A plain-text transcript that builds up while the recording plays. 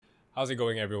How's it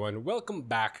going, everyone? Welcome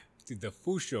back to the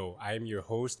Fu Show. I am your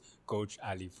host, Coach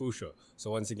Ali Fusho. So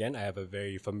once again, I have a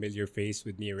very familiar face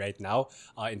with me right now.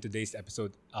 In today's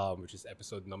episode, which is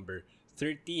episode number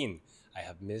 13, I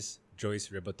have Miss Joyce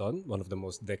Ribaton, one of the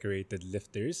most decorated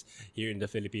lifters here in the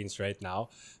Philippines right now.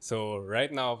 So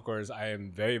right now, of course, I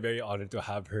am very, very honored to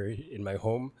have her in my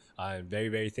home. I'm very,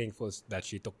 very thankful that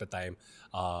she took the time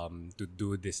to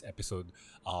do this episode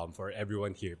for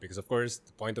everyone here. Because, of course,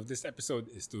 the point of this episode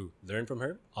is to learn from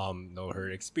her, know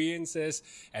her experiences,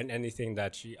 and anything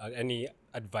that any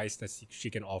advice that she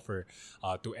can offer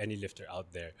to any lifter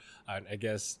out there. And I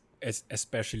guess it's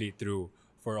especially true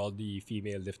for all the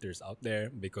female lifters out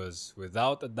there, because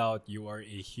without a doubt you are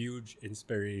a huge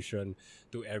inspiration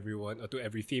to everyone, or to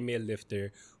every female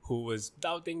lifter who was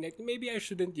doubting that maybe I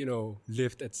shouldn't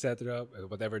lift, etc.,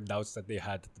 whatever doubts that they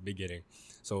had at the beginning.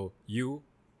 So you,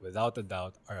 without a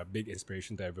doubt, are a big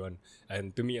inspiration to everyone,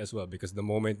 and to me as well, because the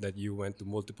moment that you went to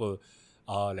multiple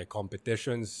like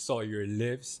competitions, saw your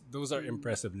lifts, those are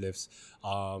impressive lifts,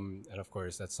 and of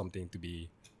course that's something to be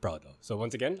proud of. So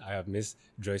once again, I have Miss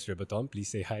Joyce Ribaton. Please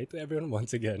say hi to everyone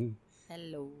once again.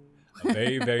 Hello.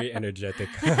 Very, very energetic.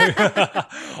 Hello.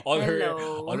 All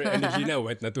her energy now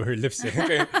went na to her lips.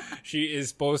 Okay. She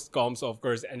is post-com, so of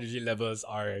course energy levels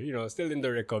are, still in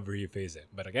the recovery phase.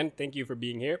 But again, thank you for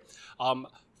being here.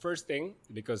 First thing,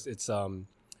 because it's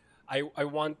I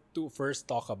want to first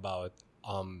talk about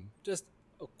just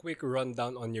a quick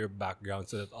rundown on your background,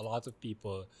 so that a lot of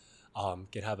people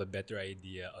can have a better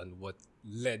idea on what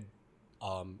led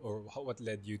what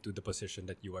led you to the position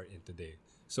that you are in today.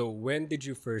 So when did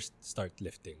you first start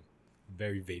lifting?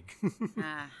 Very vague.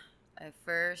 I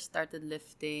first started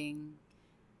lifting.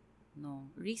 No,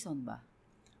 reason ba?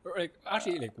 Or like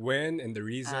actually, like when and the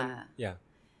reason. Yeah.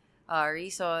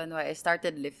 Reason why I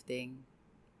started lifting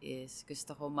is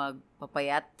gusto ko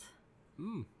magpapayat.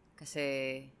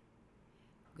 Kasi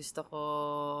gusto ko,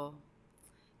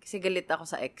 kasi galit ako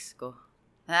sa ex ko.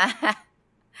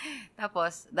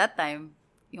 Tapos, that time,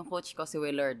 yung coach ko si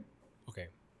Willard. Okay.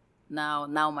 Now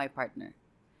my partner.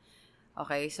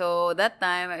 Okay, so that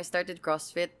time, I started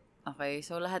CrossFit. Okay,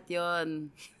 so lahat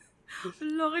yon.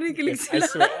 Wala, kinikilig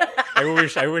sila. I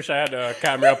wish I had a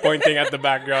camera pointing at the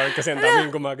background, kasi ang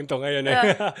daming gumaganto ngayon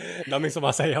eh. Daming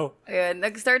sumasayaw. Ayun,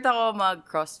 nag-start ako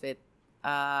mag-CrossFit.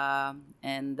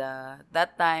 And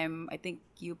that time, I think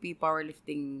UP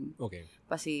powerlifting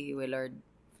pa si Willard.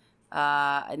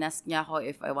 Inask niya ako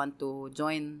if I want to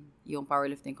join yung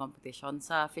powerlifting competition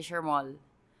sa Fisher Mall.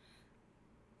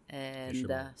 And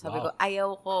sabi ko,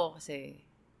 ayaw ko kasi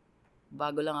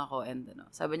bago lang ako. And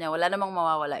sabi niya, wala namang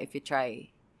mawawala if you try.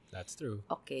 That's true.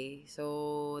 Okay,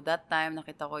 so that time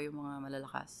nakita ko yung mga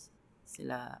malalakas.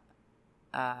 Sila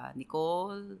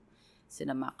Nicole,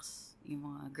 sila Max,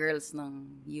 yung mga girls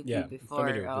ng UP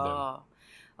before. Familiar with them.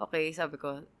 Okay, sabi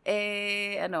ko,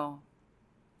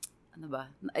 ano ba?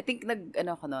 I think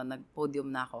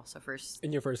nag-podium na ako sa first.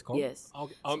 In your first comp? Yes.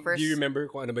 Okay. Do you remember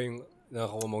kung ano ba yung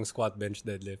nakakuha mong squat, bench,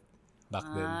 deadlift back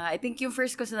then? I think yung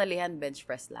first ko sinalihan, bench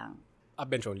press lang.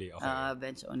 Bench only, okay.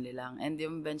 Bench only lang. And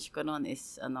yung bench ko noon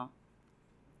is,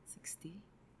 60?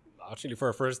 Actually, for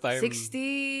a first time...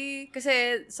 60?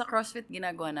 Kasi sa CrossFit,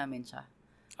 ginagawa namin siya.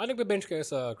 Nagbe-bench kayo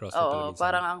sa CrossFit? Oo,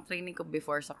 parang ang training ko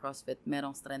before sa CrossFit,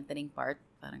 merong strengthening part,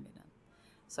 parang gano'n.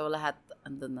 So, lahat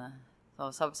andun na.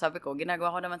 So, sabi ko,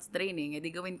 ginagawa ko naman sa training, edi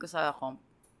gawin ko sa comp.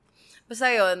 Basta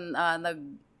yun,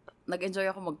 nag-enjoy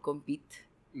ako mag-compete.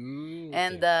 Okay.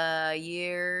 And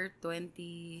year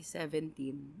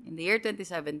 2017, in the year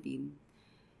 2017,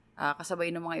 kasabay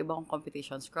ng mga iba kong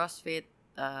competitions, CrossFit,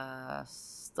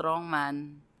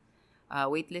 strongman,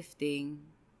 weightlifting,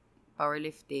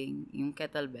 powerlifting, yung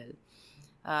kettlebell,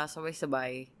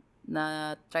 sabay-sabay,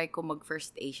 na try ko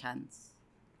mag-first Asians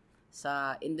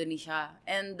sa Indonesia.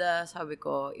 And sabi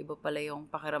ko, iba pala yung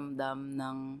pakiramdam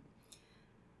ng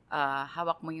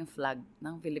hawak mo yung flag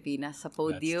ng Pilipinas sa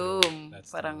podium.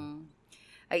 That's parang,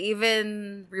 true. I even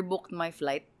rebooked my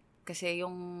flight kasi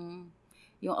yung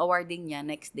awarding niya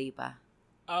next day pa.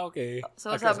 Okay.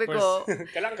 So okay, sabi ko,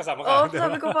 kailangan kasama ka.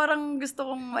 sabi ko parang gusto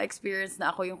kong ma-experience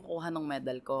na ako yung kukuha ng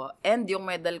medal ko. And yung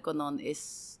medal ko noon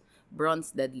is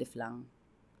bronze deadlift lang.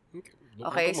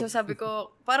 Okay, so sabi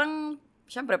ko, parang,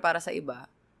 syempre para sa iba,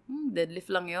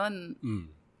 deadlift lang yon.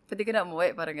 Pwede ka na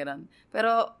umuwi, parang gano'n.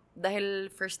 Pero dahil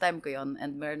first time ko yon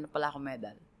and meron na pala akong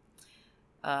medal,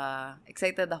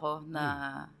 excited ako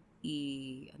na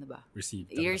i-receive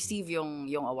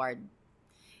yung award.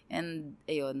 And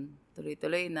ayun,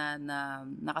 tuloy-tuloy na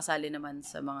nakasali naman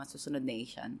sa mga susunod na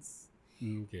Asians.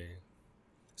 Okay.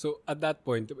 So, at that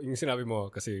point, yung sinabi mo,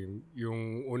 kasi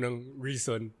yung unang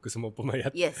reason, gusto mo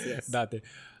pumayat Yes. dati.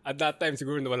 At that time,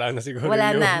 siguro nawala na siguro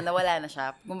Nawala na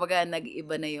siya. Kumbaga,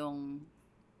 nag-iba na yung,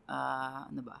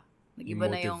 Nag-iba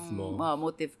na yung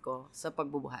motive ko sa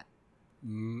pagbubuhat.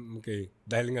 Okay.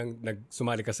 Dahil nga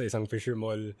nagsumali ka sa isang Fisher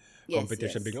Mall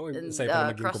competition, biglang sa'yo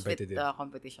pa naging competitive. CrossFit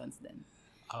competitions din.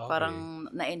 Okay. Parang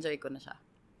na-enjoy ko na siya.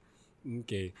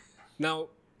 Okay.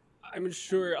 Now, I'm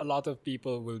sure a lot of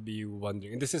people will be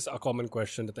wondering, and this is a common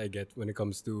question that I get when it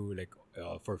comes to like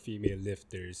for female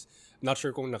lifters. Not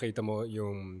sure kung nakita mo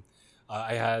yung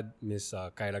I had Miss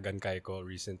Kyla Gancayco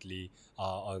recently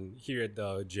on here at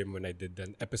the gym when I did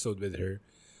an episode with her.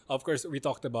 Of course, we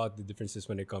talked about the differences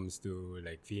when it comes to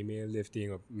like female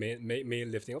lifting or male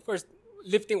lifting. Of course,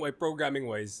 lifting-wise,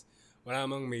 programming-wise, wala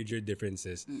namang major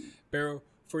differences. Pero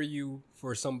for you,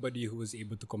 for somebody who was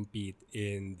able to compete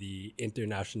in the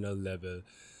international level,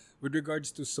 with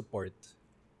regards to support,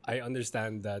 I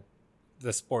understand that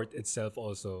the sport itself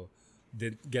also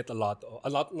did get not a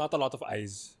lot of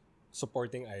eyes,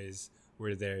 supporting eyes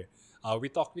were there. We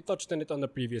touched on it on the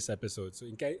previous episode. So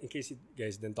in case you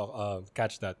guys didn't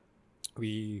catch that,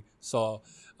 we saw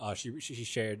she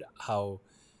shared how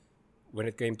when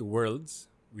it came to Worlds,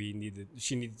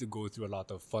 she needed to go through a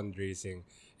lot of fundraising,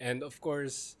 and of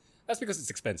course that's because it's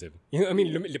expensive. You know, I mean,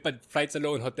 lipad flights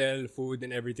alone, hotel, food,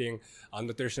 and everything.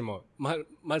 Nutrition mo, mahal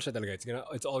siya talaga.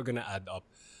 It's all gonna add up.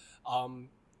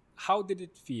 How did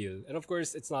it feel? And of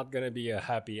course, it's not gonna be a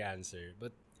happy answer,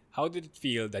 but how did it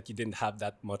feel that you didn't have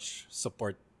that much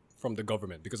support from the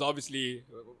government? Because obviously,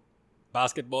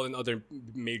 basketball and other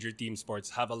major team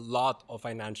sports have a lot of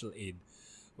financial aid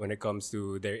when it comes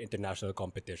to their international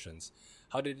competitions.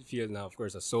 How did it feel now? Of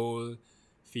course, a sole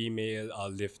female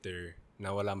lifter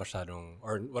na wala masyadong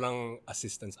or walang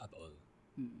assistance at all.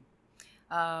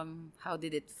 How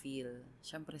did it feel?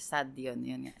 Siyempre sad yun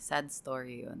nga. Sad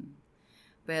story yun.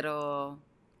 Pero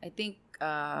I think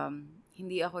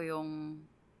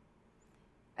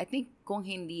kung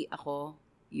hindi ako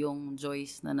yung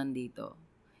Joyce na nandito,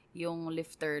 yung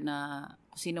lifter na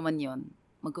kung sino man yun,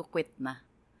 magkukwit na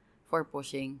for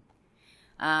pushing.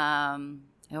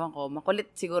 Ewan ko,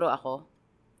 makulit siguro ako.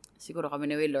 Siguro kami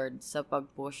ni Willard sa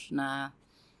pag-push na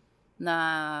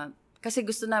kasi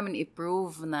gusto namin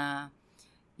i-prove na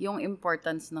yung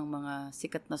importance ng mga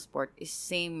sikat na sport is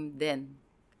same din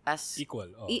as equal.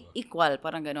 Equal,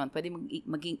 parang gano'n. Pwede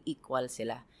maging equal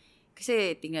sila.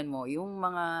 Kasi tingnan mo, yung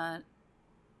mga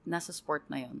nasa sport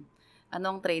na yon,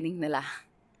 anong training nila?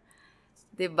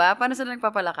 'Di ba? Paano sila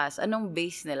nagpapalakas? Anong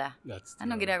base nila?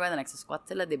 Anong ginagawa na? Nagsasquat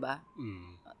sila, 'di ba?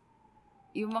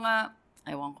 Yung mga,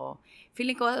 ewan ko,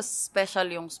 feeling ko special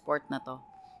yung sport na to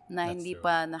na hindi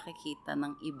pa nakikita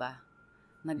ng iba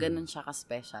na ganun siya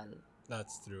ka-special.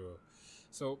 That's true.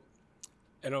 So,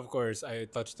 and of course, I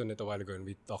touched on it a while ago and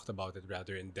we talked about it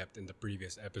rather in depth in the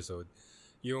previous episode.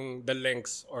 Yung the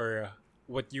lengths or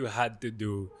what you had to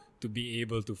do to be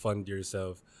able to fund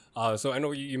yourself. So I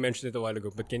know you mentioned it a while ago,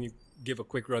 but can you give a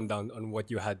quick rundown on what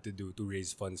you had to do to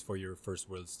raise funds for your first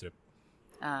World trip?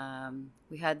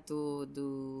 We had to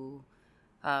do,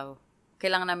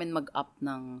 kailangan namin mag-up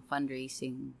ng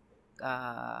fundraising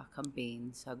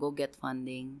campaign sa Go Get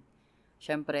Funding.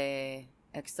 Siyempre,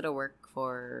 extra work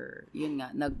for, yun nga,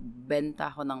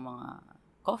 nagbenta ako ng mga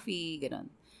coffee, ganun,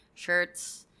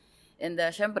 shirts. And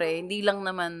siyempre, hindi lang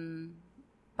naman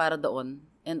para doon.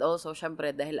 And also,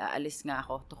 siyempre, dahil aalis nga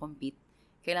ako to compete,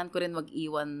 kailangan ko rin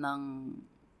mag-iwan ng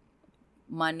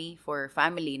money for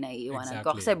family na iiwanan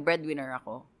ko. Kasi breadwinner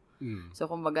ako. So,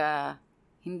 kumbaga,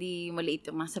 hindi maliit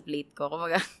yung nasa plate ko.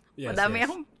 Kumbaga, madami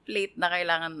akong plate na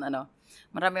kailangan,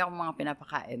 marami akong mga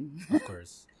pinapakain. Of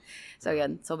course. So,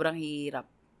 yan, sobrang hirap.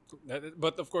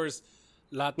 But of course,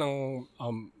 lahat ng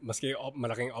maski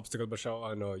malaking obstacle ba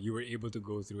siya, you were able to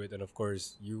go through it, and of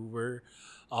course, you were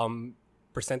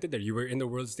presented there. You were in the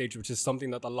world stage, which is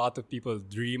something that a lot of people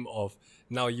dream of.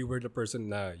 Now, you were the person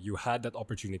na you had that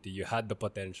opportunity, you had the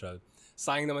potential.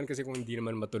 Sayang naman kasi kung hindi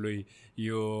naman matuloy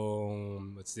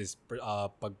yung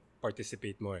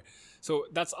pag-participate more. So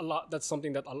that's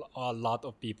something that a lot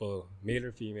of people, male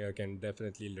or female, can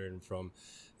definitely learn from.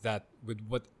 That with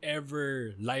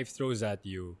whatever life throws at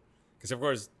you, because of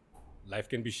course, life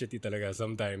can be shitty talaga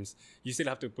sometimes, you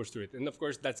still have to push through it. And of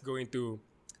course, that's going to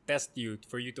test you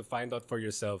for you to find out for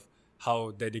yourself how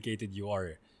dedicated you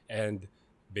are. And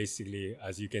basically,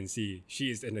 as you can see, she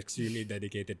is an extremely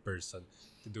dedicated person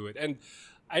to do it. And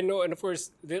I know, and of course,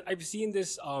 I've seen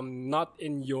this not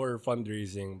in your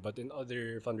fundraising, but in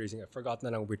other fundraising. I forgot na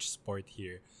lang which sport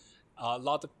here. a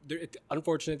lot of it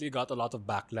unfortunately got a lot of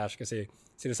backlash kasi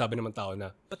sinasabi naman tao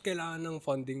na ba't kailangan ng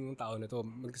funding ng tao na to,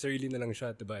 magsarili na lang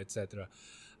siya, diba, etc.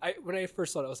 When I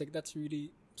first saw it, I was like, that's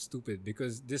really stupid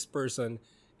because this person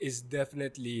is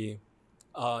definitely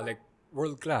like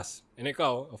world class, and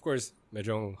ikaw, of course,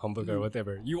 medyo humble or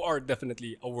whatever, you are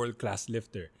definitely a world class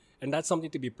lifter. And that's something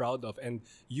to be proud of. And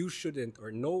you shouldn't, or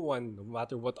no one, no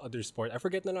matter what other sport, I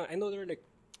forget na lang, I know there are like,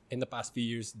 in the past few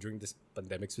years, during this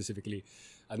pandemic specifically,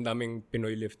 ang daming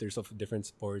Pinoy lifters of different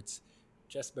sports.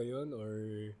 Chess ba yun?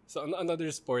 Or so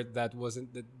another sport that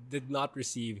did not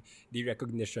receive the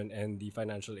recognition and the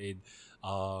financial aid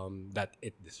that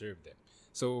it deserved.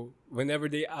 So whenever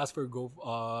they ask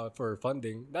for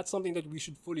funding, that's something that we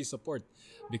should fully support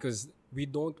because we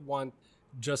don't want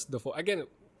just again,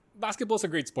 basketball is a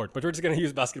great sport, but we're just going to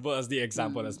use basketball as the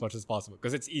example as much as possible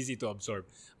because it's easy to absorb.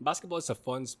 Basketball is a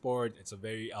fun sport. It's a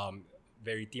very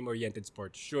very team-oriented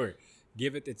sport. Sure.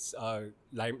 Give it its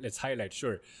let's highlight,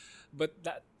 sure. But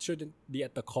that shouldn't be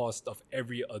at the cost of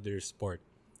every other sport.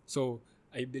 So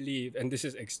I believe, and this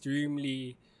is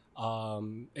extremely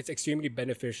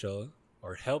beneficial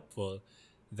or helpful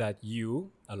that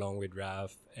you, along with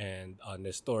Raf and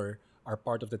Nestor, are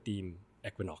part of the team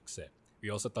Equinox. We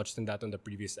also touched on that on the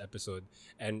previous episode.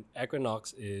 And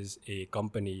Equinox is a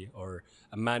company or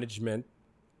a management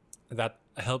that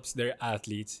helps their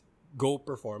athletes go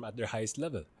perform at their highest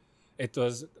level. It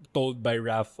was told by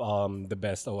Raf the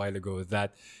best a while ago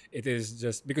that it is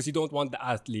just because you don't want the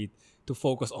athlete to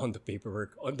focus on the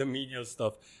paperwork, on the menial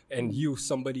stuff, and you,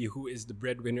 somebody who is the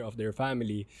breadwinner of their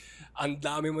family, ang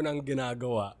dami mo nang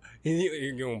ginagawa. Hindi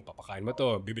yung papakain mo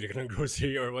to, bibili ka ng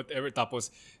grocery or whatever, tapos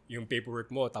yung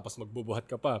paperwork mo, tapos magbubuhat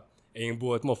ka pa. Yung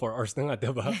buhat mo 4 hours na nga,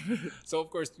 diba? So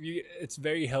of course, it's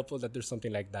very helpful that there's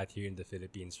something like that here in the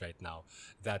Philippines right now.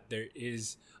 That there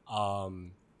is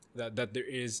that there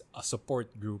is a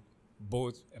support group,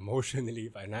 both emotionally,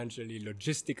 financially,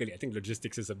 logistically. I think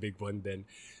logistics is a big one then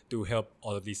to help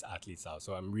all of these athletes out.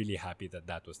 So I'm really happy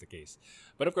that was the case.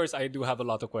 But of course, I do have a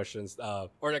lot of questions,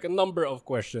 or like a number of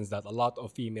questions that a lot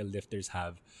of female lifters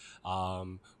have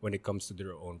when it comes to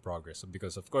their own progress. So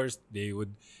because of course, they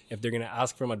would, if they're going to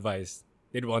ask for advice,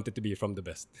 they'd want it to be from the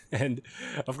best. And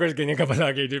of course, ganyan ka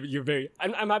palagi.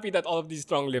 I'm happy that all of these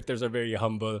strong lifters are very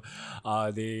humble.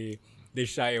 They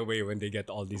shy away when they get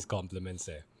all these compliments.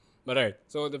 But alright,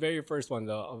 so the very first one,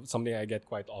 something I get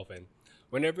quite often,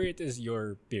 whenever it is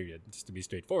your period, just to be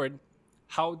straightforward,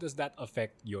 how does that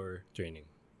affect your training,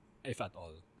 if at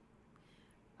all?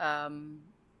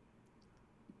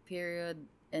 Period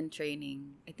and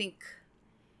training. I think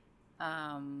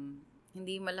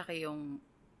hindi malaki yung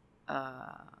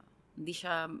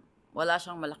wala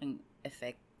siyang malaking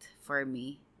effect for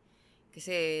me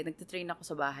kasi nagte-train ako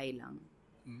sa bahay lang.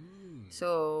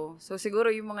 So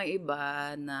siguro yung mga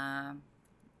iba na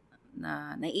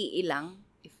naiilang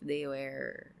if they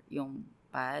wear yung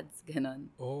pads, ganon.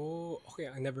 Oh,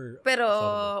 okay. I never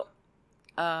pero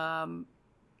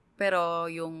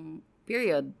yung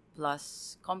period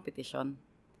plus competition,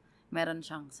 meron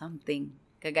siyang something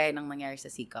kagaya ng nangyari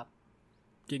sa Sikap.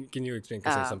 Can you explain?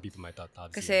 Kasi some people might not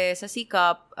have kasi sa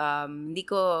Sikap, hindi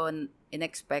ko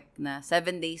in-expect na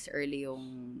 7 days early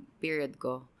yung period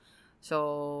ko.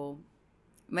 So,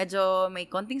 medyo may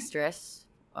konting stress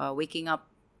waking up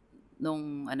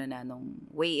nung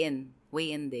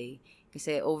weigh-in day.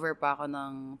 Kasi over pa ako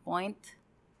ng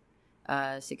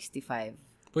 0.65.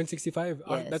 0.65?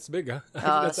 Yes. That's big, huh?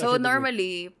 So,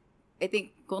 normally, I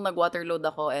think kung nag-water load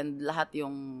ako and lahat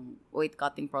yung weight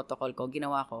cutting protocol ko,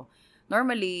 ginawa ko,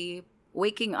 normally,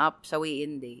 waking up sa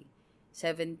weigh-in day,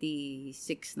 76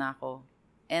 na ako.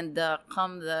 And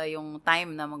yung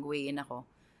time na mag-weigh-in ako,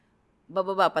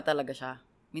 bababa pa talaga siya.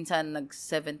 Minsan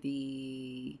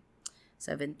nag-74,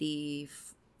 75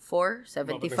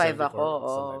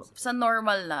 ako. Sa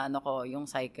normal na yung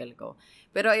cycle ko.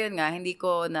 Pero ayun nga, hindi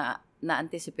ko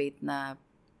na-anticipate na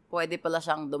pwede pala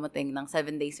siyang dumating ng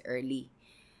 7 days early.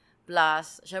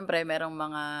 Plus, syempre, merong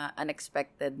mga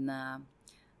unexpected na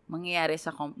mangyayari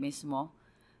sa comp mismo.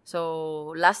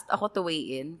 So, last ako to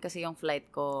weigh in kasi yung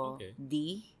flight ko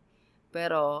D.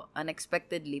 Pero,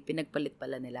 unexpectedly, pinagpalit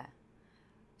pala nila.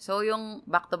 So, yung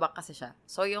back-to-back kasi siya.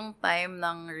 So, yung time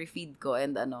ng refeed ko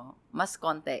and mas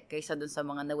konti kaysa dun sa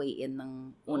mga na-weigh-in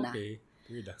ng una. Okay.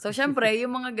 Weird. So, syempre,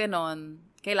 yung mga ganon,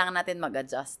 kailangan natin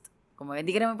mag-adjust. Hindi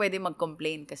ka naman pwede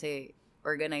mag-complain kasi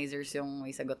organizers yung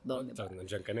may sagot doon. Diba?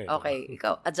 Nandiyan ka na Okay,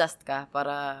 ikaw, adjust ka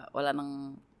para wala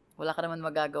ka naman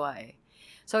magagawa .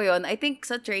 So, yun, I think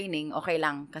sa training, okay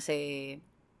lang kasi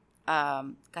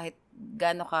kahit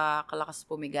gaano ka kalakas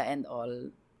pumiga and all,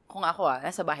 kung ako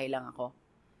nasa bahay lang ako.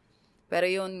 Pero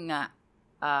yun nga,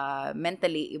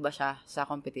 mentally iba siya sa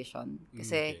competition.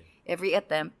 Kasi every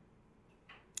attempt,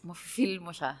 ma-feel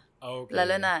mo siya. Okay.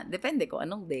 Lalo na, depende ko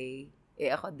anong day.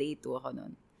 Ako, day 2 ako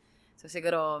nun. So,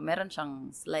 siguro, meron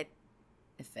siyang slight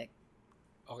effect.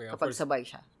 Okay, kapag sabay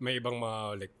siya. May ibang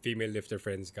mga like female lifter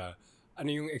friends ka.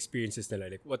 Ano yung experiences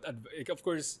nila? Like, of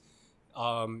course,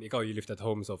 ikaw, you lift at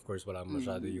home, so of course, wala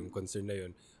masyado yung concern na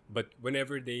yun. But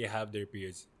whenever they have their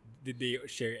periods, did they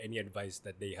share any advice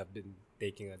that they have been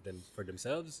taking at them for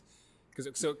themselves?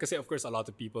 Kasi of course, a lot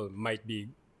of people might be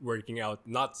working out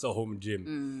not sa home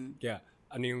gym. Kaya,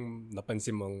 ano yung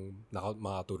napansin mong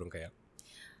makatulong kaya?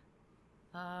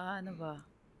 Ano ba?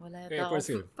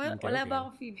 Wala ba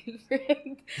akong female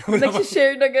friend?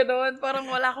 Nagsishare na gano'n. Parang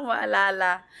wala akong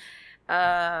maalala.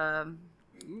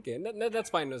 Okay,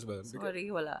 that's fine as well. Sorry,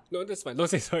 wala. No, that's fine.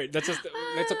 Don't say sorry. That's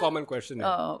a common question.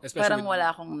 Oo, parang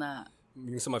wala akong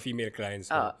yung sa mga female clients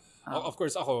ko. Of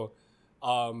course, ako,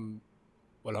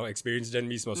 wala akong experience dyan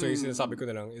mismo. So, yung sinasabi ko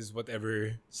na lang is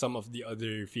whatever some of the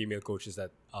other female coaches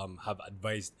that have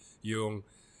advised yung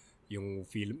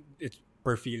feel, it's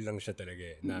per feel lang siya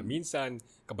talaga eh. Na minsan,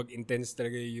 kapag intense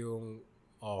talaga yung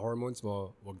hormones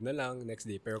mo, wag na lang next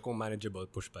day. Pero kung manageable,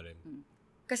 push pa rin.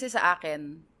 Kasi sa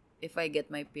akin, if I get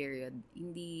my period,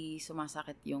 hindi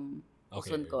sumasakit yung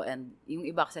puson ko. And yung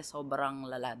iba kasi sobrang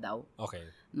lala daw. Okay.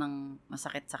 Nang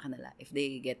masakit sa kanila if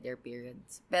they get their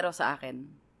periods. Pero sa akin,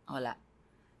 wala.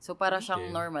 So, para siyang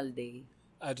normal day.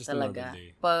 Just talaga. A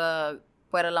normal day.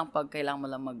 Pwera lang pag kailangan mo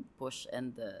lang mag-push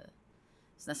and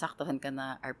nasaktuhan ka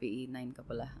na RPE 9 ka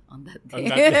pala on that day.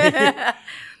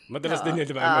 Madalas din yun,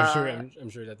 diba?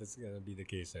 I'm sure that is gonna be the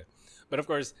case. But of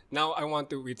course, now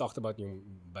we talked about yung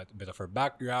bit of her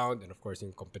background and of course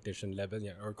yung competition level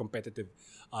niya or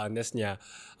competitiveness niya.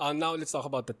 Now let's talk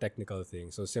about the technical thing.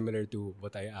 So similar to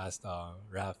what I asked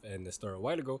Raf and Nestor a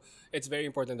while ago, it's very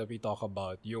important that we talk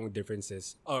about yung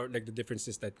differences or like the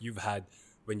differences that you've had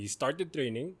when you started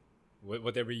training,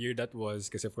 whatever year that was,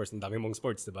 kasi of course, ang dami mong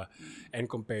sports, diba? And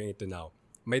comparing it to now.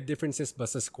 May differences ba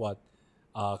sa squat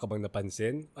kabang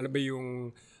napansin? Ano ba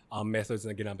yung methods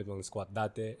na ginamit mong squat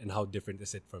dati and how different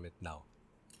is it from it now?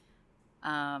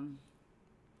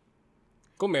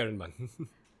 Kung meron man.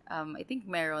 I think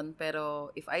meron,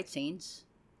 pero if I change,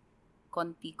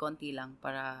 konti-konti lang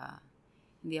para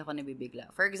hindi ako nabibigla.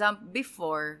 For example,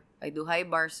 before, I do high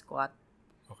bar squat.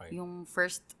 Okay. Yung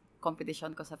first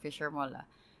competition ko sa Fisher Mall,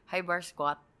 high bar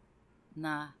squat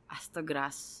na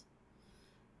astograss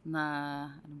na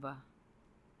ano ba?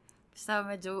 Basta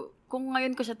medyo, kung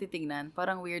ngayon ko siya titingnan,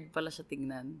 parang weird pala siya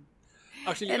tingnan.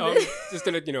 Actually, just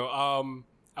to let you know,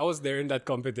 I was there in that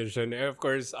competition. And of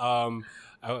course, I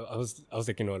was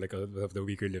like, like one of the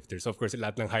weaker lifters. So of course,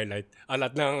 lahat ng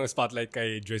spotlight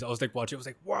kay Joyce. I was like watching, I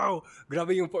was like, wow,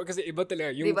 grabe yung form. Kasi iba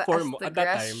talaga yung diba, form mo at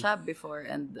that time. Siya before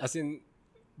and as in,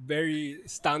 very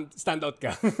stand out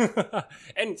ka.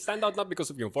 And stand out not because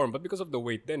of your form, but because of the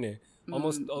weight then eh.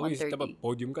 Almost always, diba,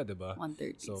 podium ka, diba?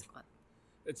 130 so, squat.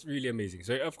 It's really amazing.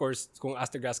 So, of course, kung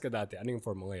astograss ka dati, ano yung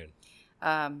form mo ngayon?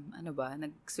 Ano ba?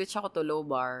 Nag-switch ako to low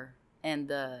bar and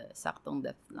saktong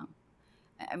depth lang.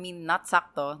 I mean, not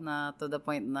sakto na to the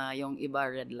point na yung iba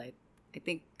red light. I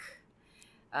think,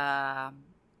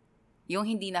 yung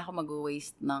hindi na ako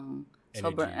mag-waste ng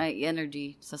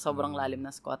energy sa sobrang lalim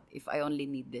na squat if I only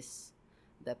need this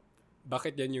depth.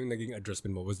 Bakit yan yung naging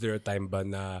adjustment mo? Was there a time ba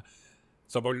na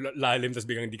sobrang lalim tapos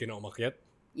biglang hindi ka na umakyat?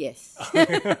 Yes.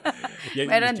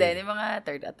 Meron din yung mga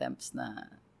third attempts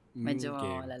na medyo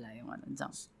malala yung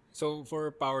jumps. So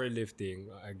for powerlifting,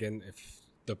 again, if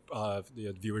the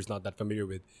viewers not that familiar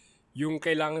with, yung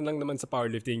kailangan lang naman sa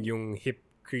powerlifting yung hip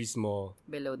crease mo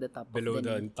below the top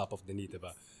of the knee,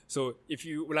 diba? So if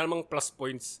you wala namang plus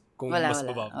points kung mas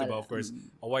baba, diba? Of course,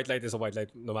 a white light is a white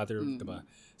light no matter, diba?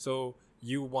 So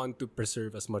you want to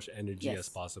preserve as much energy as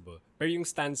possible. Pero yung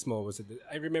stance mo,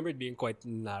 I remember it being quite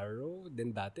narrow din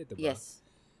dati, diba? Yes.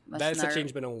 Dahil sa change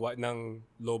ba ng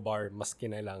low bar, mas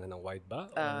kinailangan ng wide ba?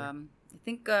 I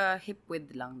think hip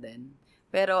width lang din.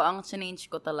 Pero ang change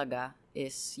ko talaga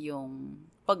is yung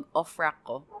pag off-rack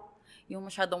ko, yung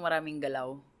masyadong maraming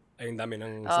galaw. Ay, yung dami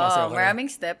ng sumasayaw ka maraming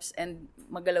steps and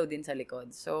magalaw din sa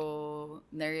likod. So,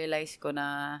 na-realize ko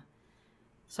na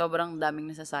sobrang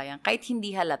daming nasasayang. Kahit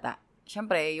hindi halata.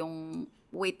 Siyempre, yung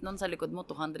weight nun sa likod mo,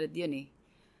 200 yun eh.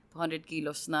 200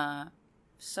 kilos na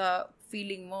sa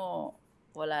feeling mo,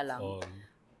 wala lang.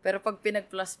 Pero pag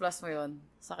pinag-plus-plus mo yun,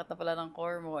 sakit na pala ng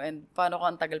core mo and paano ko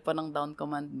ang tagal pa ng down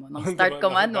command mo, ng start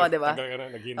command mo, di ba? Tagal ka na,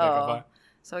 naghihintay ka pa.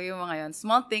 So, yung mga yun,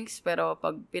 small things, pero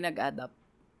pag pinag-add up,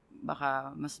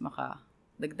 baka mas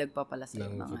makadagdag pa pala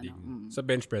sa'yo. Sa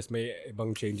bench press, may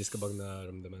ibang changes ka bang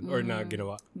naramdaman or na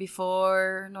ginawa?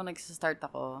 Before, nung nag-start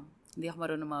ako, Hindi ako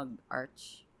marunong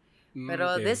mag-arch.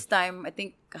 Pero this time, I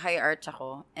think high arch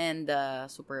ako and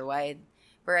super wide.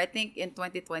 Pero I think in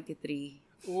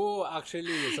 2023,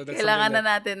 actually. So that's kailangan na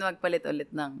natin magpalit ulit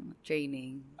ng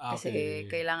training. Kasi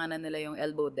kailangan na nila yung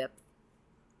elbow depth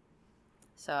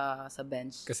sa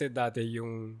bench. Kasi dati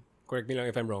yung, correct me lang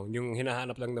if I'm wrong, yung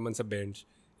hinahanap lang naman sa bench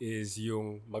is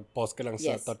yung mag-pause ka lang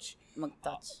sa touch.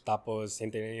 Mag-touch. Tapos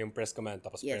hintayin yung press command,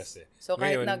 tapos press eh. So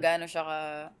kahit na gaano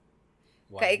siya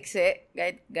kaiksi,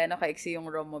 kahit gaano kaiksi yung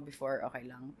ROM mo before, okay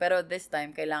lang. Pero this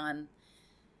time, kailangan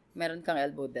meron kang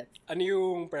elbow depth. Ano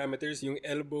yung parameters? Yung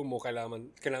elbow mo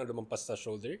kailangan lumampas sa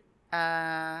shoulder?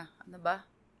 Ano ba?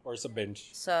 Or sa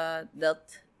bench? Sa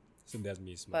delt. Sa delt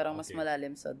mismo. Parang mas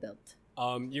malalim sa delt.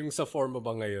 Yung sa form mo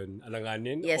ba ngayon,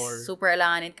 alanganin? Yes, or? super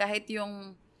alanganin. Kahit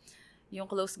yung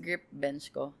close grip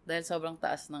bench ko, dahil sobrang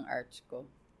taas ng arch ko,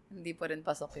 hindi pa rin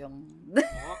pasok yung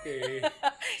okay.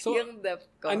 So, yung depth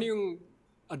ko. Ano yung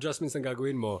adjustments na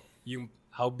gagawin mo? Yung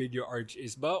how big your arch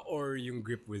is ba or yung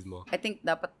grip width mo? I think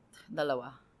dapat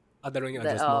dalawa. Dalawang yung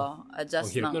adjust mo?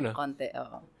 Adjust ng konti.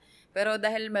 Pero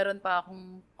dahil meron pa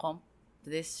akong comp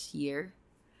this year,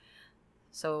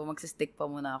 so magsistick pa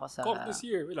muna ako sa comp this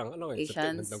year? Ilang? Ano ngayon?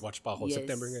 Asians. Nag-watch pa ako. Yes.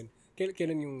 September ngayon.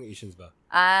 Kailan yung Asians ba?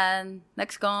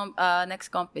 Next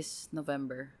comp is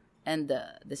November and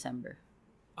December.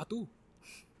 2?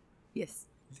 Yes.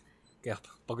 Kaya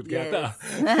pagod ka yata.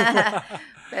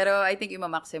 Pero I think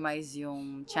i-maximize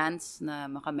yung chance na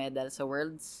makamedal sa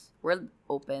World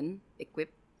Open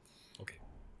equip. Okay.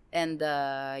 And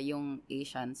yung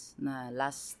Asians na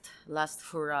last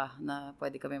hurrah na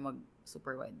pwede kami mag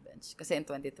super wide bench. Kasi in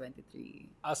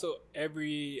 2023. So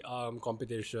every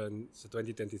competition sa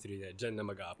 2023 dyan na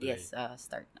mag-a-apply? Yes,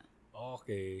 start na.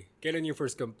 Okay. Kailan yung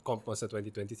first comp mo sa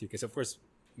 2023? Kasi of course,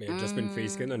 may adjustment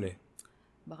phase ka nun eh.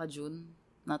 Baka June.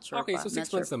 Not sure okay, pa. So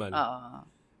 6 months naman?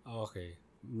 Okay.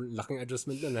 Laking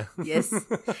adjustment na. Yes.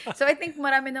 So I think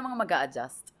marami namang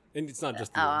mag-a-adjust. And it's not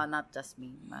just you. Not just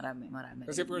me. Marami.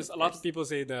 Kasi a lot of people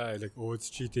say that like, it's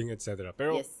cheating, etc.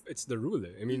 Pero it's the rule.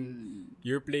 I mean,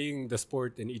 you're playing the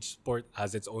sport and each sport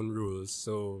has its own rules.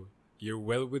 So you're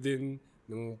well within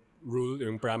ng rule,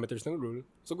 yung parameters ng rule.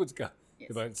 So good ka. Yes.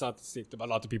 Diba? It's not diba? A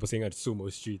lot of people saying that sumo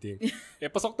is cheating.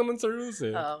 Pasok naman sa rules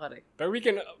eh. Correct. Pero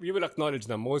we will acknowledge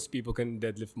na most people can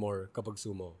deadlift more kapag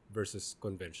sumo versus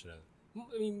conventional.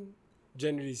 I mean,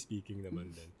 generally speaking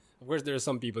naman din. Of course, there are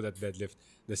some people that deadlift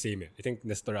the same. I think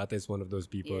Nestorata is one of those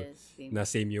people na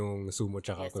same yung sumo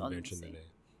tsaka conventional.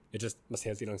 It just mas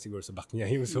healthy lang siguro sa back niya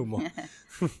yung sumo.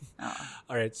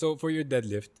 Alright, so for your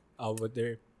deadlift,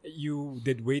 you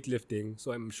did weightlifting, so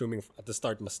I'm assuming at the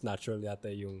start mas natural yata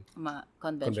yung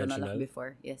conventional like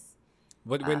before. Yes.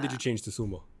 When did you change to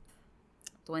sumo?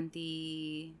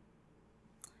 2017.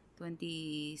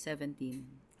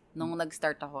 Nung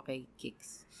nag-start ako kay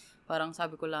Kicks. Parang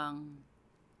sabi ko lang,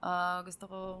 gusto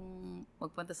kong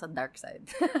magpunta sa dark side.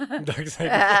 Dark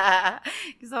side?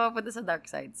 Gusto ko magpunta sa dark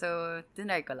side. So,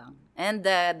 tinry ko lang. And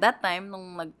that time,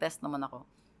 nung nag-test naman ako,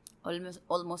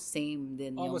 almost same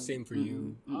din. Almost same for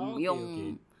you? Okay,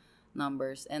 yung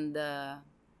numbers. And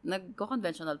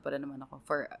nagko-conventional pa rin naman ako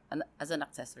as an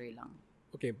accessory lang.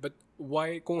 Okay, but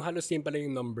why, kung halos same pala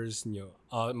yung numbers nyo,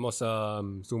 mo sa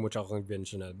sumo tsaka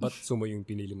conventional, but sumo yung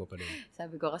pinili mo pa rin?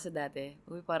 Sabi ko kasi dati,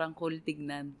 parang cool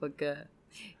tignan pagka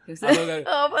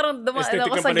parang dumaan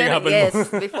ako sa ganun. Yes,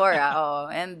 before.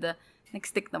 And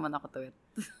nag-stick naman ako to it.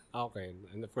 Okay,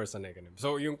 and of course, sanay ka na.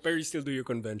 So, pero you still do your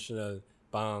conventional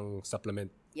pang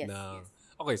supplement na... Yes.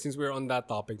 Okay, since we're on that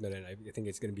topic na rin, I think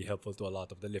it's gonna be helpful to a lot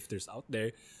of the lifters out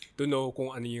there to know kung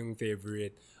ano yung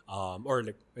favorite, or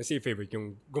like, let's say favorite,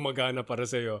 yung gumagana para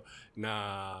sa'yo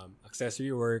na accessory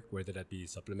work, whether that be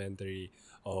supplementary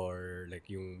or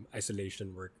like yung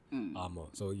isolation work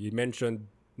mo. So, you mentioned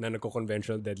na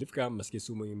nagko-conventional deadlift ka, maski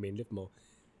sumo yung main lift mo,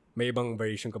 may ibang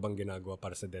variation ka bang ginagawa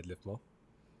para sa deadlift mo?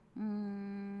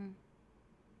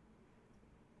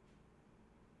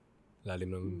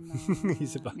 Lalim ng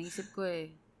isip pa. Naisip ko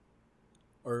eh.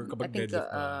 Or kapag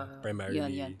deadlift primarily.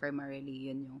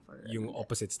 Primarily, yun yung for... Yung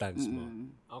opposite stance mo.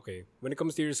 Okay. When it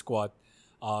comes to your squat,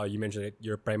 you mentioned it,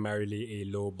 you're primarily a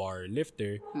low bar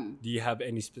lifter. Do you have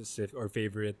any specific or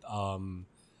favorite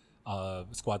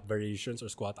squat variations or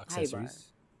squat accessories?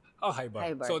 High bar.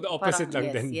 High bar. So the opposite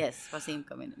parang, lang din. Yes, pa-same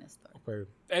kami na Nestor. Okay.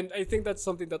 And I think that's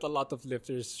something that a lot of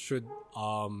lifters should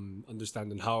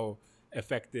understand on how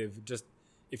effective. Just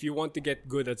if you want to get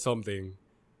good at something,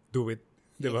 do it.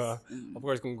 Diba? Yes. Of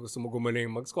course, kung gusto mo gumaling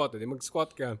mag-squat,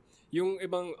 mag-squat ka. Yung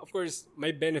ibang, of course,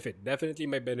 may benefit. Definitely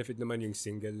may benefit naman yung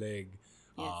single leg,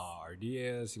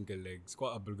 RDL, single leg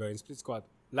squat, Bulgarian split squat.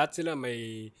 Lahat sila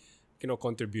may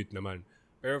contribute naman.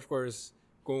 Pero of course,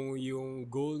 kung yung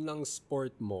goal ng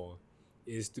sport mo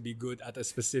is to be good at a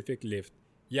specific lift,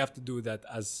 you have to do that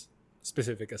as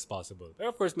specific as possible. Pero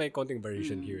of course, may konting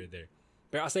variation here and there.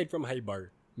 Pero aside from high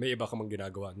bar, may iba ka mang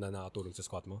ginagawa na nakatulong sa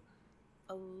squat mo?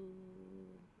 Ano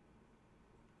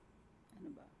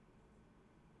ba?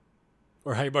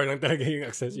 Or high bar lang talaga yung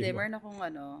accessory Hindi, mo? meron akong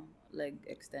leg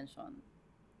extension.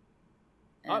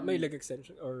 May leg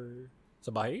extension? Or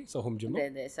sa bahay? Sa home gym mo?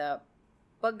 Hindi.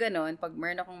 Pag ganun, pag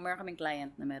meron kaming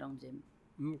client na merong gym,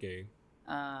 Okay.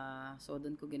 so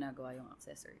doon ko ginagawa yung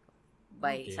accessory ko.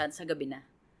 Okay. Sa gabi na.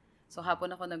 So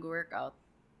hapon ako nag-workout.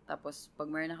 Tapos pag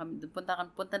meron na kami,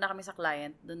 punta na kami sa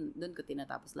client, doon ko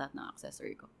tinatapos lahat ng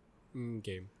accessory ko.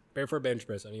 Okay. Pero for bench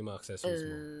press, ano yung mga accessories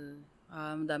mo?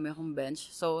 Dami akong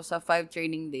bench. So sa 5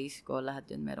 training days ko,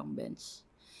 lahat yun merong bench.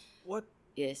 What?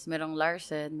 Yes, merong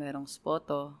Larsen, merong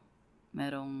Spoto,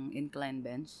 merong incline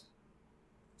bench.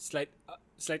 Slight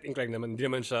incline naman. Hindi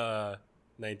naman siya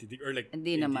 90 degree or like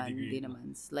Hindi 80 naman, degree. hindi naman.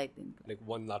 Slight incline. Like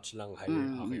one notch lang higher.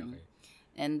 Okay.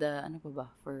 And ano pa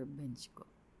ba for bench ko?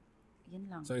 Yan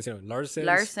lang. So, yun, Larsen,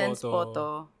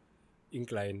 Spoto,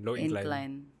 incline, low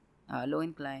incline. Low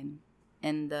incline,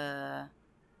 and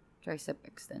tricep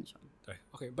extension.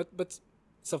 Okay. But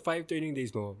sa 5 training days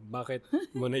mo, bakit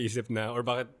mo naisip na or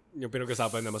bakit yung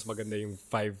pinag-usapan na mas maganda yung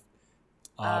 5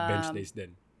 bench days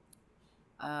din?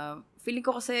 Feeling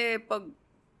ko kasi pag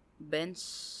bench,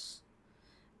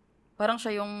 parang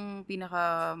siya yung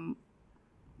pinaka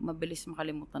mabilis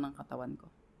makalimutan ng katawan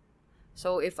ko.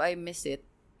 So, if I miss it,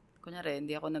 kunyari,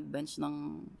 hindi ako nag-bench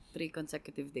ng 3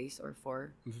 consecutive days or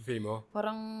 4. Feel mo?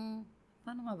 Parang,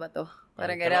 paano nga ba to?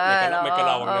 Parang May gano'n. may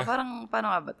kalawang na. Parang, paano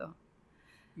nga ba to?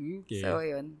 Okay. So,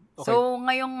 yun. Okay. So,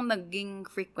 ngayong naging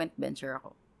frequent bencher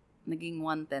ako, naging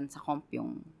 110 sa comp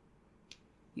yung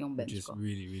bench Which is ko.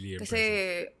 really, really Kasi,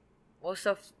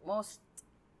 impressive.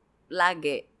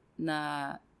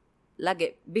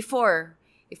 lagi, before,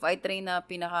 if I train na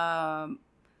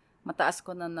mataas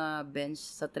ko na bench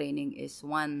sa training is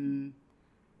 112.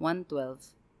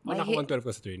 Naka 112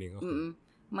 ka sa training. Okay.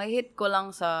 My hit ko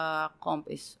lang sa comp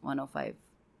is 105.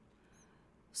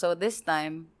 So this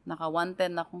time, naka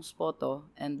 110 na akong Spoto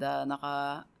and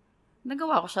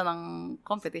nagawa ko siya ng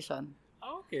competition.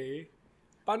 Okay.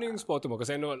 Paano yung Spoto mo?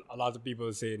 Kasi I know a lot of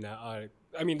people say na,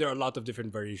 there are a lot of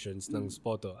different variations ng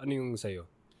Spoto. Ano yung sa'yo?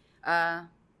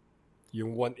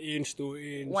 Yung 1 inch,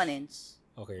 2 inch? 1 inch.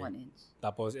 Okay. 1 inch.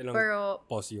 Tapos ilang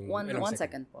pause yung... 1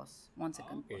 second pause. 1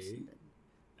 second pause. Okay.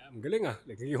 Ang galing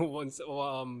Like yung 1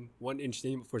 inch na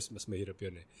yun, of course, mas mahirap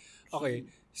yun eh. Okay.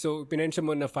 So, pinensya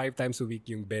mo na 5 times a week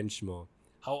yung bench mo.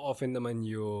 How often naman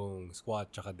yung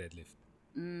squat tsaka deadlift?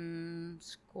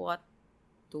 Squat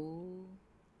 2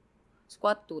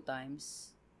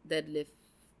 times. Deadlift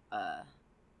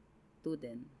 2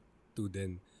 din. 2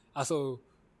 din. So,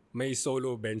 may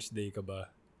solo bench day ka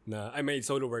ba? May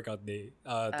solo workout day,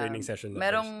 training session na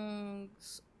merong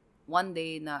 1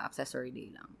 day na accessory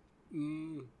day lang.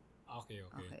 Okay.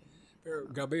 Pero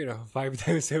grabe yun 5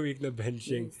 times a week na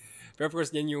benching. Yes. Pero of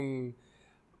course, yan yung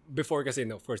before kasi,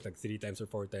 of course, 3 times or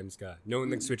 4 times ka.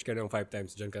 Nung nag-switch ka ng 5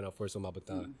 times, dyan ka na, of course, umabot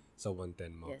na sa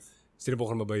 110 mo. Yes.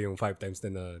 Sinubukan mo ba yung 5 times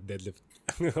na deadlift?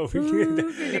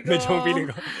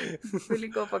 Feeling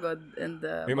ko pagod. And,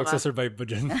 may magsasurvive pa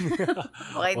dyan.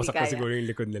 Okay, di kaya. Pa siguro yung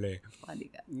likod nila eh.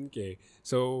 Okay.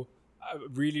 So, I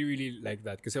really, really like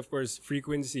that. Kasi of course,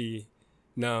 frequency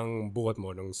ng buhat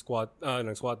mo, ng squat,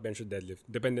 bench, or deadlift,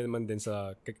 depende naman din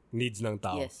sa needs ng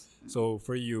tao. Yes. So,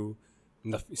 for you,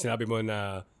 sinabi mo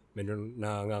na medyo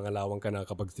nangangalawang ka na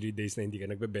kapag 3 days na hindi ka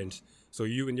nagbe-bench. So,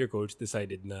 you and your coach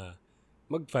decided na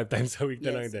mag 5 times a week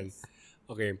na lang din.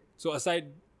 Okay. So,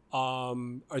 aside,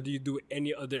 or do you do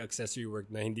any other accessory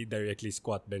work na hindi directly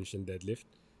squat, bench, and deadlift?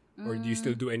 Or do you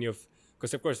still do any of,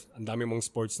 because of course, ang dami mong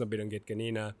sports na binanggit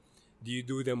kanina. Do you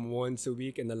do them once a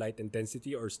week in a light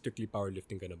intensity or strictly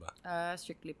powerlifting ka na ba?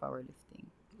 Strictly powerlifting.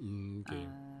 Okay.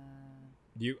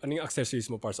 Ano yung accessories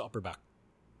mo para sa upper back?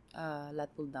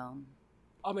 Lat pull down.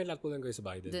 May lat pull down kayo sa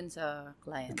bahay din? Dun sa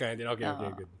client. Okay,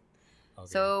 good. Okay.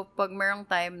 So, pag merong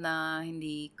time na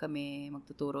hindi kami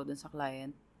magtuturo dun sa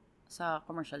client, sa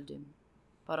commercial gym,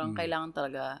 parang kailangan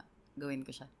talaga gawin ko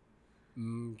siya.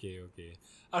 Okay.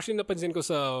 Actually, napansin ko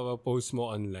sa post mo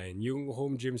online, yung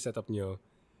home gym setup nyo,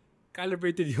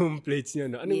 calibrated yung plates nyo,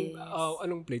 no?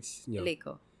 Anong plates nyo?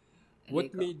 Eleiko.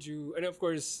 What made you, and of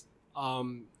course,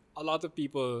 a lot of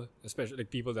people, especially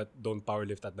like people that don't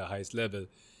powerlift at the highest level,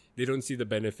 they don't see the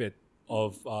benefit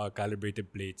of calibrated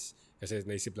plates. Kasi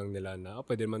naisip lang nila na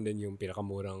pwede man din yung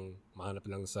pinakamurang mahanap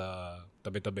lang sa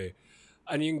tabi-tabi.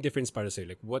 Ano yung difference para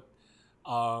sa'yo? Like what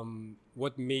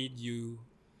made you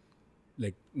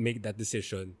like make that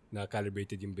decision na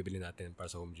calibrated yung bibili natin para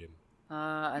sa home gym?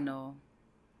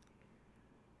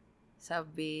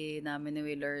 Sabi namin ni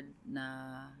Willard na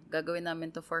gagawin namin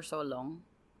to for so long.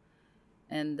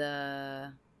 And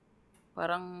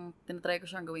parang tinatry ko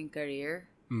siyang gawing career.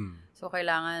 So,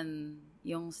 kailangan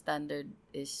yung standard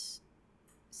is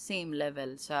same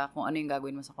level sa kung ano yung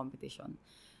gagawin mo sa competition.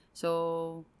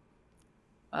 So,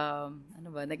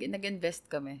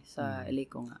 nag-invest kami sa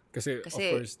Eleiko nga. Kasi, of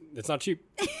course, that's not cheap.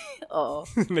 Oo.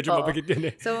 Medyo mabagit yun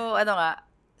eh.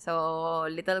 So,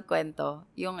 little kwento.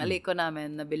 Yung Eleiko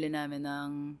namin, nabili namin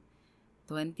ng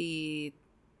 2020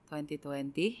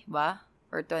 ba?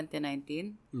 Or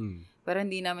 2019. Pero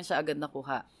hindi namin siya agad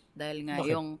nakuha. Dahil nga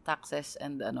yung taxes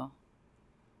and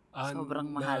sobrang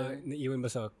mahal. Naiwan ba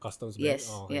sa customs ba?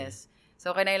 Yes, yes.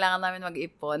 So, kailangan namin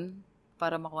mag-ipon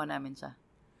para makuha namin siya.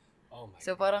 Oh my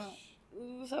So, parang,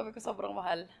 sabi ko sobrang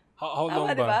mahal. How long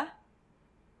ba? Diba?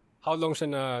 How long siya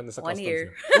nasa customs? 1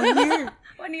 year. 1 year?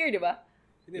 1 year, di ba?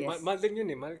 Hindi, Yes. mahal din yun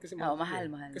eh. Mahal kasi mahal.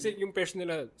 Kasi yung presyo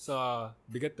nila sa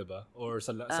bigat, diba? Or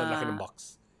sa laki ng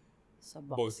box? Sa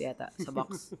box Both. yata. Sa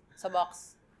box. Sa box.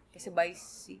 Kasi by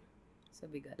sea. Sa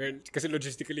bigat. Pero, kasi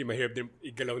logistically, mahirap din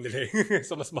igalaw nila eh.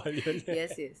 So, mas mahal yun.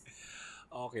 Yes, yes.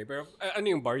 Okay, pero ano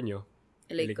yung bar nyo?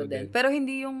 Eleiko din. Pero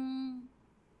hindi yung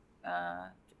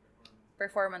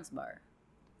performance bar.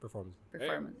 Performance.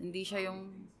 Hindi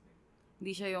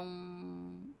siya yung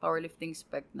powerlifting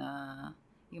spec na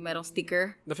yung merong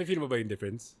sticker. Nafe-feel mo ba yung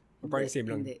difference? O parang same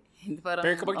lang? Hindi. Parang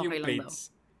Pero kapag okay yung lang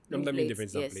plates, daw. ramdam yung plates,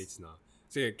 difference ng yes. plates na.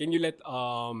 Sige, can you let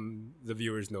the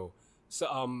viewers know? So,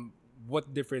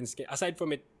 what difference, aside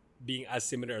from it being as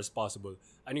similar as possible,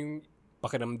 ano yung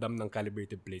pakiramdam ng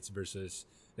calibrated plates versus,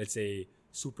 let's say,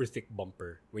 super thick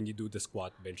bumper when you do the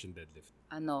squat, bench, and deadlift?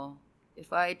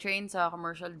 If I train sa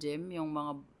commercial gym, yung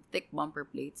mga thick bumper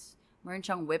plates, meron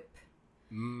siyang whip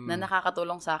na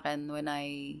nakakatulong sa akin when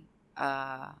I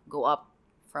go up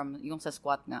from yung sa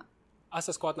squat nga.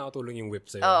 Sa squat nakatulong yung whip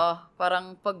sa'yo? Oo.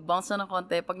 Parang pag-bounce na ng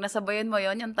konti, pag nasabayan mo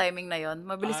yon yung timing na yon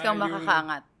mabilis kang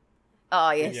makakaangat.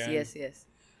 Oo, yes, Ganyan. yes.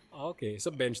 Okay.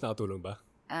 So, bench nakatulong ba?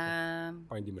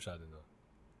 Parang hindi masyado, no?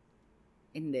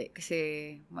 Hindi. Kasi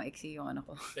maiksi yung ano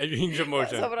ko. Range of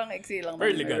motion. Sobrang iksi lang.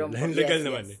 Pero legal. Legal yes,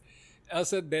 naman yes.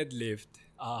 Sa deadlift,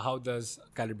 how does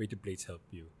calibrated plates help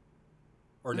you?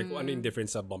 Or like, ano yung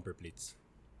difference sa bumper plates?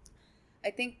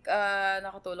 I think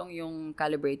nakatulong yung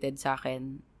calibrated sa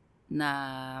akin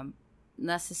na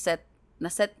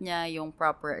naset niya yung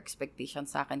proper expectation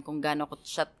sa akin kung gaano ko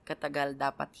siya katagal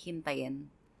dapat hintayin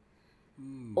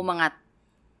umangat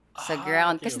sa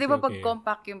ground. Kasi di ba pag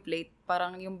compact yung plate,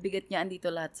 parang yung bigat niya andito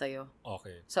lahat sa'yo.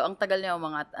 Okay. So, ang tagal niya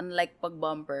umangat. Unlike pag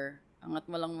bumper, angat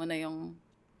mo lang muna yung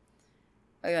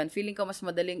feeling ko mas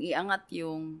madaling iangat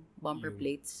yung bumper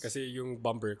plates. Kasi yung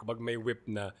bumper, kapag may whip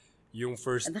na, yung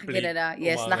first plate,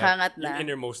 yes, nakaangat na. Yung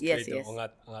innermost yes, plate, yes.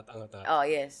 angat. Oh,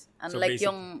 yes. Unlike So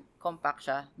yung compact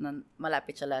siya, na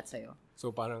malapit siya lahat sa'yo.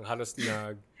 So, parang halos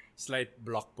slight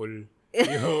block pull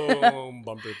yung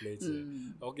bumper plates.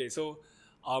 Okay, so,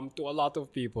 to a lot of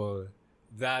people,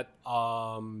 that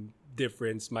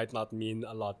difference might not mean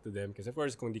a lot to them. Kasi of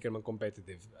course, kung di ka naman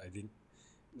competitive, I think,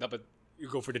 dapat you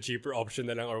go for the cheaper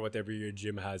option na lang or whatever your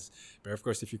gym has. But of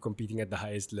course, if you're competing at the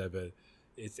highest level,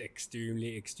 it's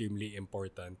extremely, extremely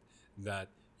important that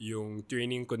yung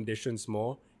training conditions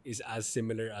mo is as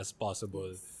similar as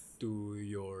possible to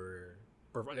your,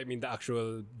 the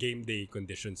actual game day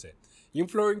conditions eh. Yung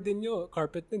flooring din nyo,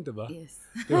 carpet din, diba? Yes.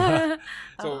 Diba?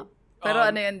 So, pero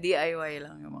yung DIY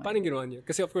lang yung mga. Paano ginawa nyo?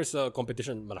 Kasi of course,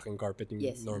 competition, malaking carpet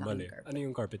yung normal eh. Carpet. Ano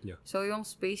yung carpet nyo? So, yung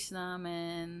space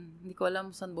namin, hindi ko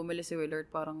alam saan bumili si Willard.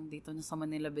 Parang dito na sa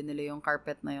Manila binili yung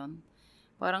carpet na yon.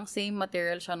 Parang same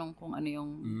material siya nung kung ano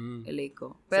yung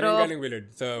Eleiko. Pero, saan yung galing, Willard?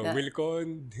 Sa Wilcon?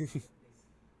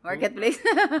 Marketplace.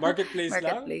 Marketplace lang?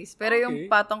 Marketplace. Pero yung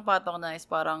patong-patong na is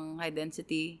parang high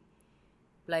density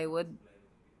plywood.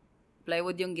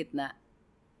 Plywood yung gitna.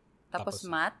 Tapos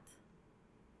mat.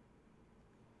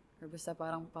 Or basta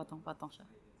parang patong-patong siya.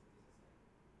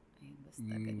 Ayun, basta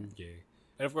ganyan. Okay.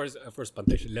 And of course,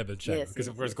 pantay siya, level siya. Yes, Because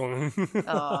yes, of course, yes. kung...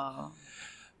 Oh.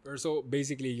 So,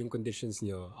 basically, yung conditions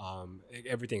nyo,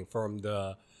 everything from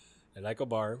the Eleiko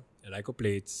bar, Eleiko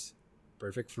plates,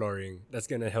 perfect flooring, that's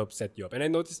gonna help set you up. And I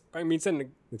noticed, parang minsan,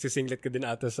 nagsisinglet ka din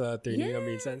ata sa training na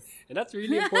minsan. And that's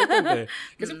really important eh.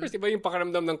 Kasi first, iba yung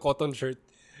pakaramdam ng cotton shirt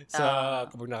sa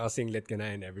kapag nakasinglet ka na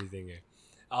and everything eh.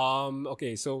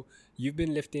 Okay, so you've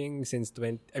been lifting since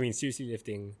seriously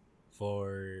lifting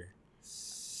for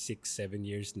 6-7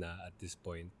 years na at this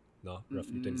point, no?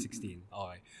 Roughly 2016.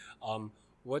 Okay.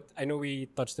 I know we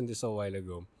touched on this a while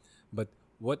ago, but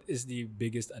what is the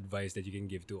biggest advice that you can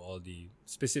give to all the,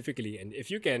 specifically, and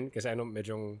if you can, because I know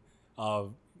medyong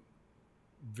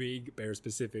vague pero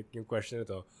specific yung question na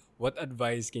to, what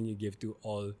advice can you give to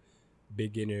all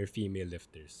beginner female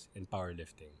lifters in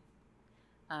powerlifting?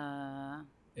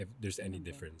 If there's any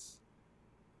difference.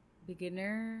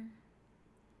 Beginner,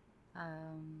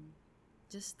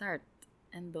 just start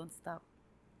and don't stop.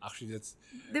 Actually, that's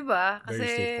diba? Very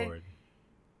straightforward.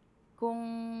 Kung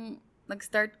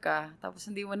nag-start ka, tapos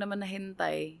hindi mo naman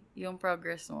nahintay yung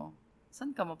progress mo,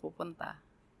 saan ka mapupunta?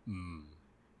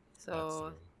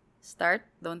 So, start,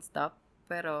 don't stop,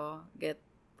 pero get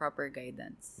proper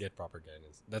guidance. Get proper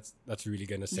guidance. That's really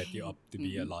gonna set you up to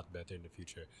be a lot better in the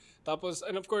future. Tapos,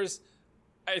 and of course,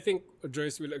 I think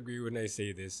Joyce will agree when I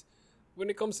say this. When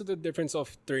it comes to the difference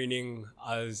of training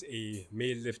as a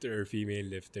male lifter or female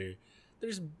lifter,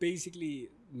 there's basically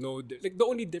like the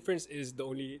only difference is the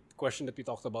only question that we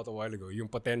talked about a while ago, yung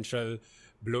potential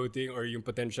bloating or yung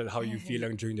potential how you feel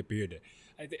lang during the period.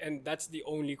 And that's the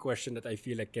only question that I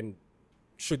feel like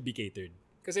should be catered.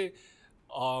 Kasi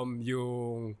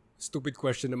yung stupid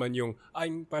question naman yung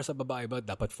para sa babae ba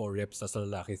dapat 4 reps sa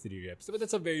lalaki 3 reps. But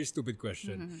that's a very stupid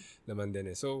question naman din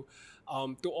eh. So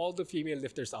to all the female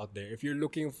lifters out there, if you're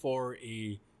looking for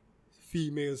a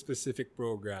female specific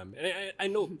program, and I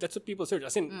know that's what people search,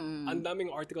 as in ang daming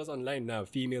articles online na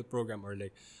female program or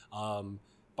like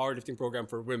powerlifting program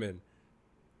for women.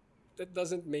 That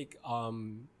doesn't make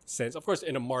sense. Of course,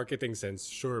 in a marketing sense,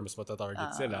 sure, mas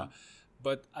matatarget sila.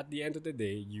 But at the end of the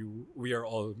day, we are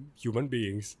all human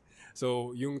beings.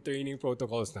 So, yung training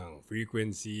protocols ng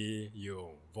frequency,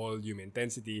 yung volume,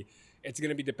 intensity, it's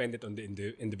gonna be dependent on the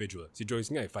individual. Si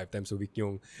Joyce nga, 5 times a week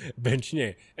yung bench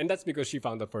niya. And that's because she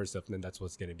found out for herself, and that's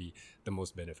what's gonna be the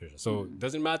most beneficial. So, it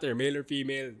doesn't matter, male or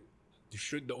female,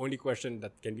 the only question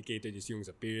that can be catered is yung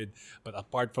sa period. But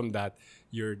apart from that,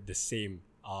 you're the same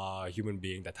human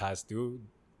being that has to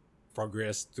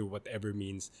progress to whatever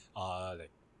means,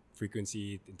 like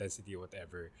frequency, intensity,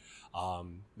 whatever.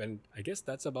 And I guess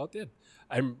that's about it.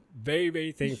 I'm very,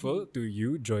 very thankful to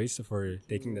you, Joyce, for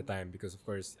taking the time because, of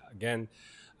course, again,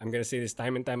 I'm going to say this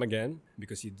time and time again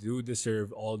because you do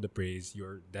deserve all the praise.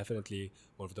 You're definitely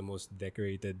one of the most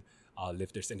decorated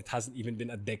lifters, and it hasn't even been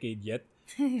a decade yet.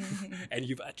 And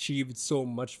you've achieved so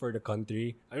much for the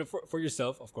country. I mean, for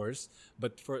yourself, of course,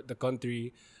 but for the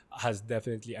country has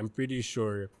definitely, I'm pretty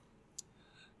sure,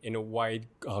 in a wide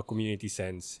community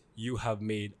sense, you have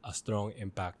made a strong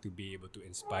impact to be able to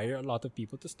inspire a lot of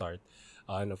people to start.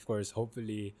 And of course,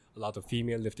 hopefully, a lot of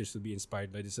female lifters will be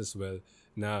inspired by this as well.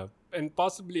 And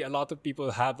possibly, a lot of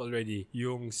people have already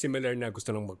yung similar na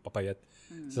gusto nang magpapayat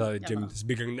sa gym. Tapos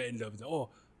biglang na in love na,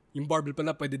 yung barbell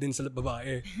pala pwede din sa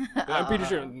babae. I'm pretty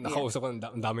sure, nakausap ko ang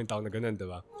daming tao na ganun,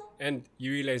 diba? And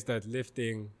you realize that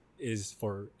lifting is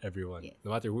for everyone. Yes.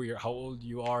 No matter how old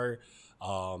you are,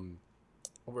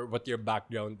 or what your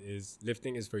background is,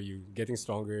 lifting is for you. Getting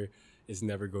stronger is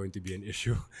never going to be an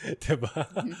issue. Diba?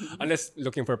 Unless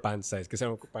looking for pant size. Kasi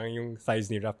parang yung size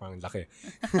ni Rap parang laki.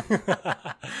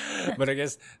 But I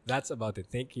guess that's about it.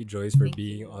 Thank you, Joyce, for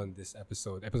being on this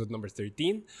episode number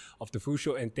 13 of The Foo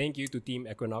Show. And thank you to Team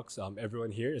Equinox.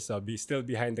 Everyone here is still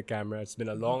behind the camera. It's been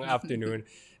a long afternoon.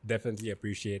 Definitely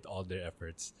appreciate all their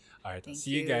efforts. All right, I'll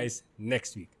see you guys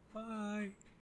next week.